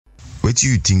what do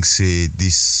you think say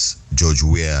this George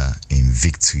Weah in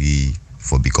victory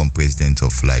for become president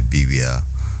of Liberia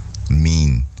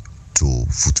mean to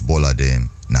footballer them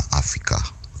in Africa?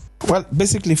 Well,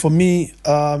 basically for me,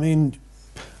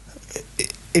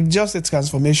 it's just a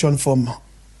transformation from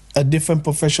a different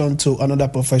profession to another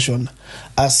profession,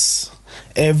 as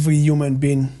every human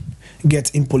being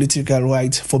gets in political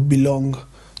right for belong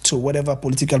to whatever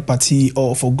political party,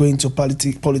 or for going to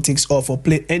politics, or for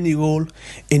play any role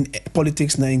in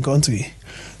politics in our country.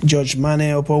 George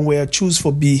Weah choose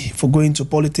for going to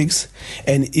politics,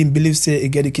 and he believes that he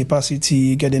get the capacity,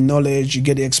 he get the knowledge, he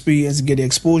get the experience, he get the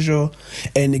exposure,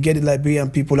 and he get the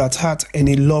Liberian people at heart, and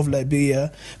he love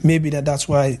Liberia. Maybe that's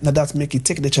why that make it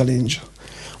take the challenge.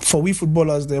 For we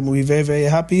footballers, then we're very, very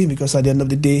happy, because at the end of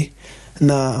the day,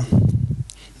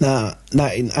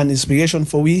 an inspiration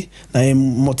for we, a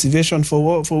motivation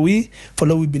for we, for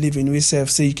what we believe in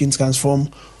ourselves, say you can transform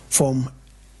from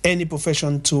any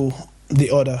profession to the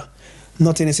other.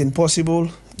 Nothing is impossible.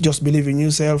 Just believe in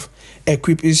yourself,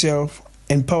 equip yourself,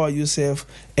 empower yourself,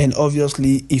 and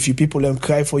obviously, if you people them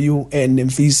cry for you and them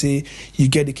feel say you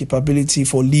get the capability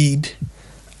for lead,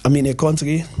 a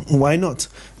country, why not?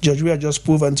 George Weah just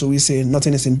proven to we say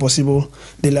nothing is impossible.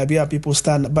 The Liberia people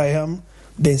stand by him.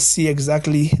 Then see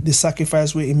exactly the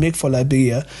sacrifice he make for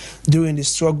Liberia during the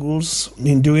struggles,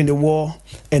 during the war,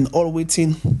 and all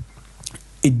waiting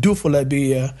it do for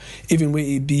Liberia, even when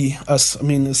he be as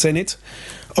Senate.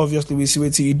 Obviously, we see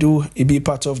what he do. He be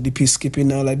part of the peacekeeping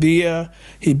in Liberia.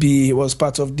 He was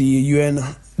part of the UN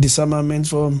disarmament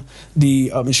from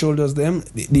the shoulders them,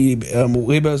 the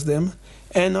rebels them,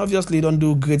 and obviously don't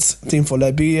do great thing for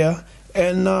Liberia.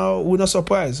 And we're not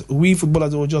surprised. We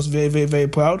footballers were just very, very, very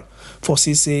proud for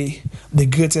say the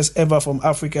greatest ever from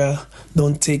Africa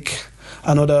don't take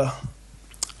another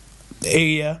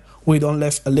area. We don't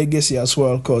left a legacy as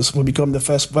well, because we become the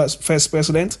first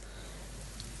president.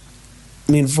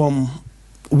 From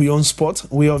we own sport,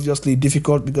 we obviously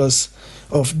difficult because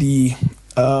of the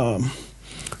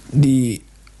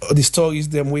stories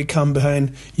them we come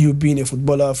behind you being a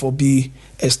footballer for be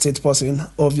a state person.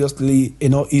 Obviously,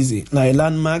 not easy. Now a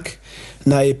landmark,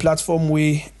 now a platform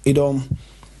we it don't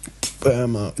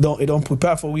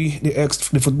prepare for we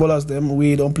the footballers them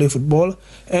we don't play football,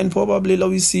 and probably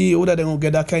we see whether they will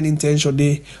get that kind of intention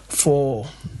they for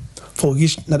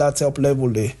reach that top level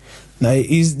there. Now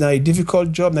it's a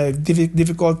difficult job, now a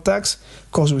difficult task,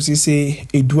 because we see say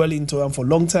he dwell into him for a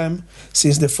long time,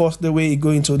 since the first the way he go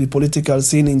into the political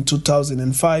scene in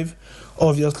 2005.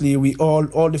 Obviously, we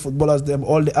all the footballers them,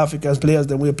 all the African players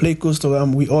them, we play close to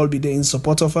him, we all be there in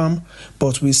support of him,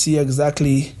 but we see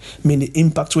exactly the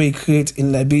impact we create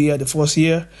in Liberia the first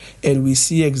year, and we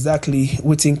see exactly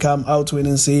what thing come out when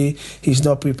they say he's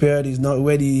not prepared, he's not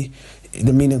ready.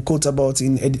 The meaning quote about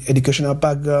in educational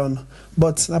background,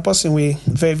 but a person we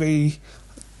very, very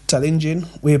challenging,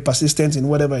 we persistent in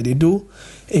whatever they do.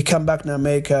 He come back to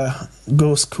America,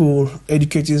 go school,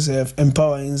 educate himself,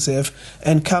 empower himself,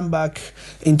 and come back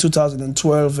in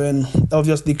 2012 and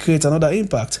obviously create another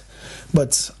impact.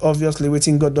 But obviously,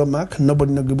 waiting God don't mark,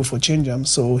 nobody not able for change him.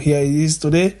 So here he is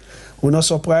today. We're not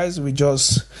surprised. We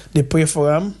just they pray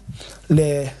for him.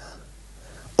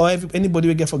 Anybody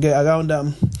we get forget around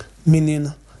them,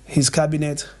 meaning his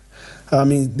cabinet,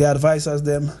 the advisors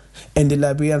them, and the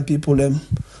Liberian people them,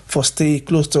 for stay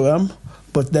close to him.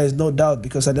 But there is no doubt,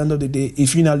 because at the end of the day,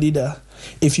 if you're a leader,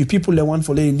 if you people that want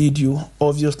to lead you,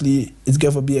 obviously it's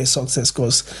going to be a success,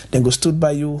 because then go stood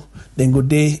by you, then go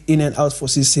day in and out for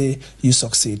say you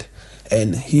succeed.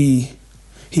 And he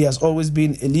has always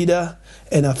been a leader,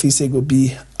 and I feel say go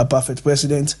be a perfect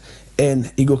president,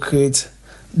 and he go create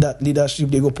that leadership,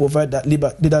 they go provide that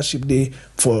leadership day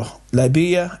for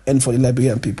Liberia and for the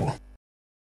Liberian people.